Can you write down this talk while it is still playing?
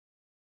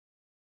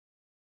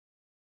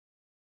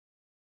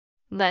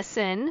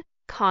Lesson: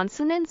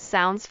 consonant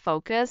sounds.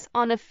 Focus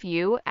on a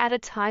few at a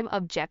time.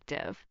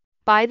 Objective: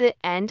 by the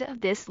end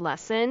of this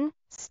lesson,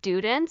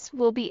 students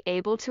will be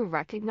able to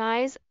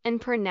recognize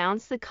and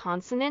pronounce the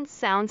consonant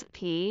sounds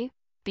P,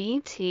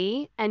 B,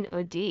 T, and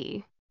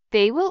OD.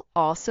 They will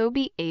also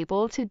be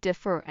able to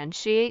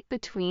differentiate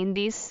between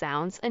these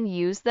sounds and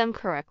use them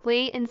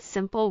correctly in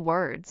simple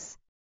words.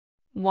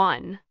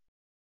 1.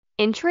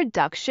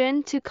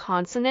 Introduction to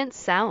consonant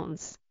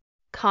sounds.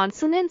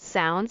 Consonant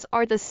sounds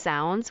are the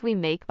sounds we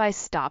make by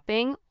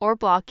stopping or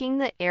blocking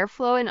the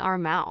airflow in our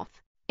mouth.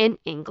 In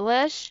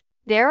English,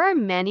 there are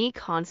many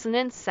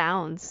consonant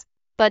sounds,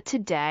 but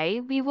today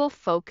we will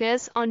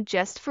focus on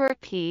just for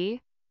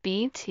P,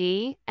 B,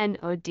 T, and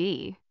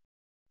OD.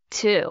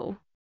 2.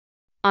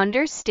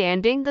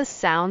 Understanding the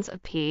sounds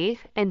of P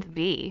and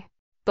B.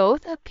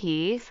 Both a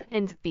P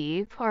and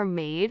B are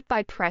made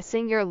by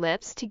pressing your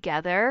lips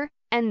together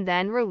and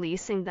then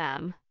releasing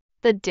them.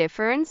 The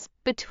difference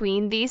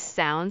between these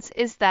sounds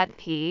is that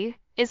P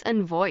is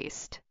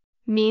unvoiced,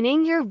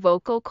 meaning your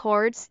vocal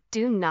cords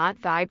do not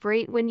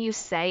vibrate when you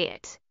say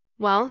it,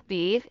 while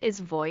B is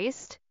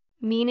voiced,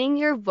 meaning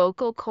your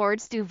vocal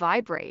cords do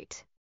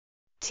vibrate.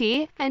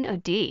 T and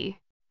OD.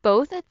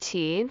 Both a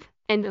T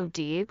and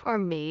OD are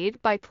made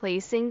by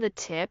placing the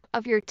tip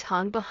of your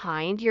tongue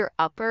behind your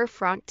upper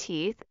front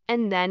teeth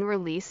and then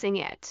releasing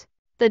it.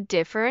 The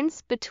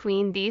difference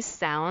between these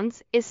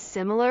sounds is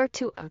similar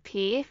to a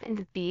P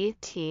and B.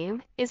 T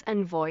is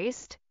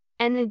unvoiced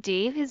and a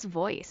D is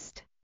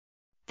voiced.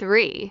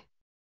 3.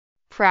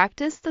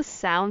 Practice the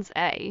sounds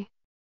A.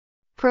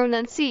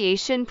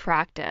 Pronunciation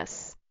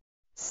practice.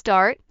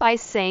 Start by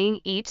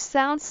saying each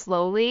sound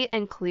slowly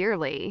and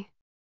clearly.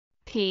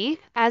 P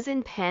as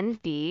in pen,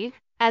 B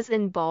as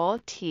in ball,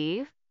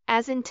 T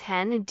as in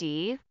 10,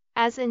 D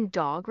as in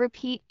dog.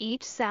 Repeat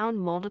each sound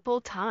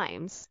multiple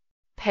times.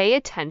 Pay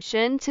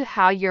attention to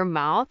how your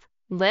mouth,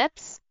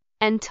 lips,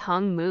 and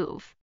tongue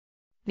move.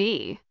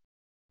 B.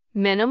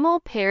 Minimal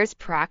pairs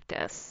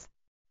practice.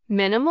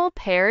 Minimal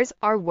pairs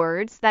are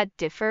words that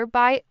differ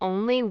by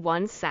only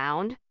one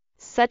sound,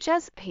 such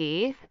as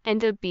P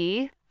and a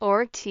B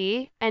or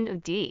T and a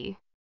D.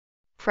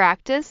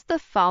 Practice the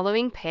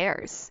following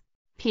pairs: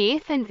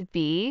 P and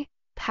B,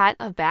 pat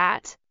a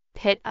bat,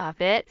 pit a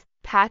bit,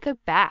 pack a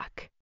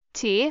back.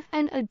 T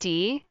and a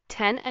D,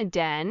 ten a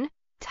den,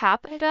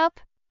 tap it up,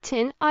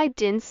 tin. I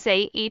didn't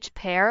say each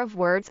pair of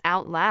words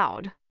out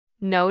loud.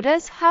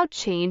 Notice how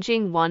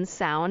changing one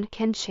sound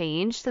can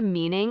change the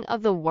meaning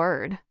of the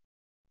word.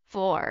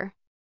 4.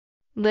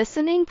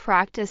 Listening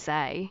practice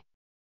A.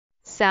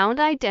 Sound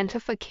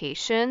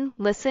identification.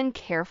 Listen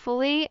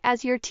carefully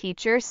as your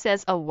teacher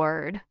says a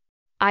word.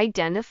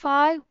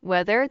 Identify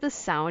whether the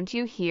sound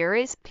you hear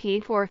is P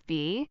for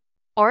B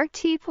or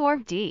T for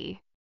D.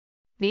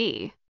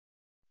 B.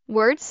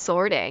 Word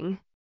sorting.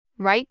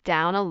 Write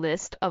down a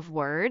list of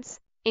words,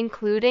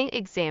 including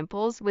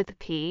examples with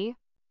P,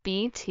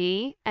 B,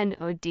 T, and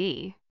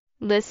OD.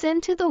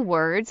 Listen to the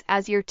words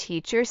as your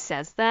teacher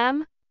says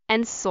them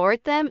and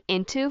sort them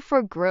into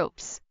 4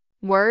 groups: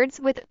 words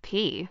with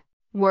P,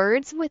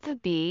 words with a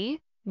B,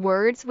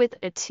 words with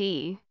a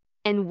T,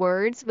 and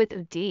words with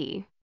a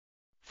D.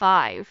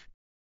 5.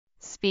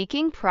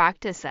 Speaking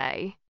practice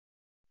A.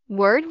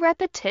 Word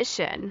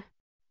repetition.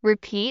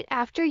 Repeat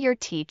after your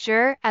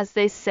teacher as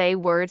they say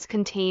words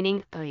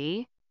containing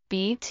P,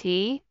 B,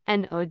 T,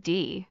 and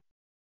OD.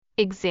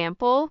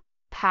 Example: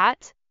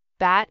 pat,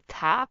 bat,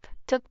 tap,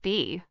 took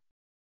B.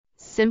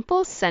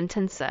 Simple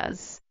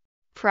sentences.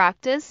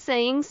 Practice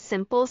saying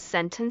simple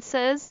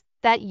sentences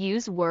that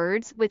use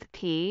words with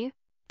P,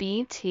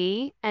 B,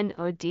 T, and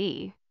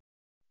OD.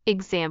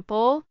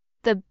 Example: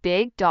 the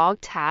big dog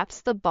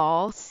taps the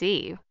ball.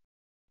 C.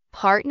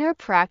 Partner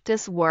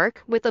practice.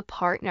 Work with a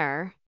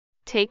partner.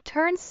 Take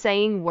turns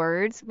saying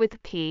words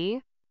with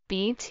P,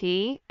 B,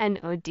 T, and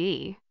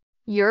OD.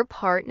 Your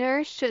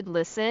partner should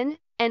listen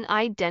and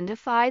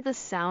identify the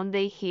sound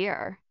they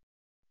hear.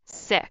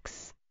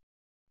 6.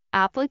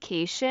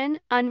 Application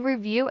and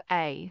review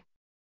A.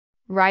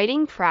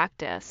 Writing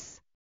practice.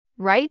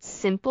 Write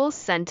simple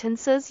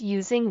sentences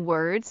using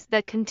words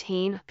that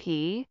contain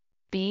P,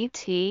 B,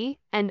 T,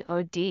 and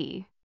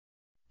OD.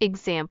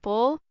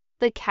 Example: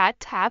 the cat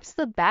taps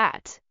the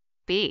bat.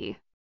 B.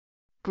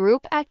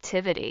 Group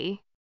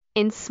activity.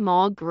 In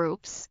small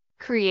groups,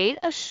 create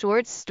a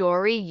short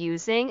story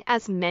using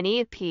as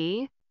many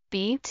P,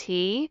 B,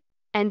 T,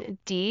 and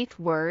D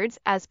words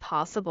as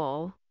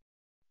possible.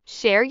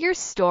 Share your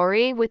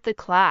story with the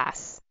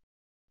class.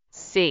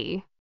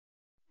 C.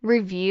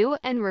 Review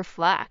and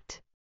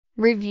reflect.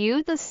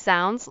 Review the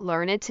sounds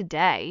learned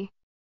today.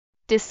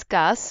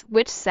 Discuss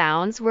which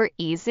sounds were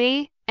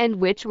easy and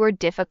which were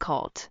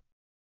difficult.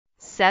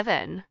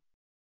 7.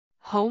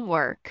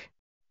 Homework.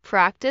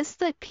 Practice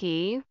the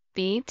P,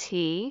 B,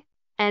 T,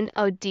 and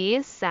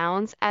OD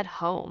sounds at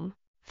home.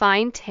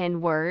 Find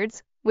 10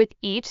 words with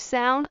each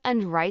sound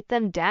and write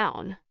them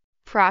down.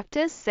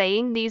 Practice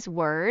saying these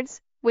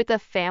words with a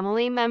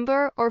family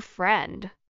member or friend.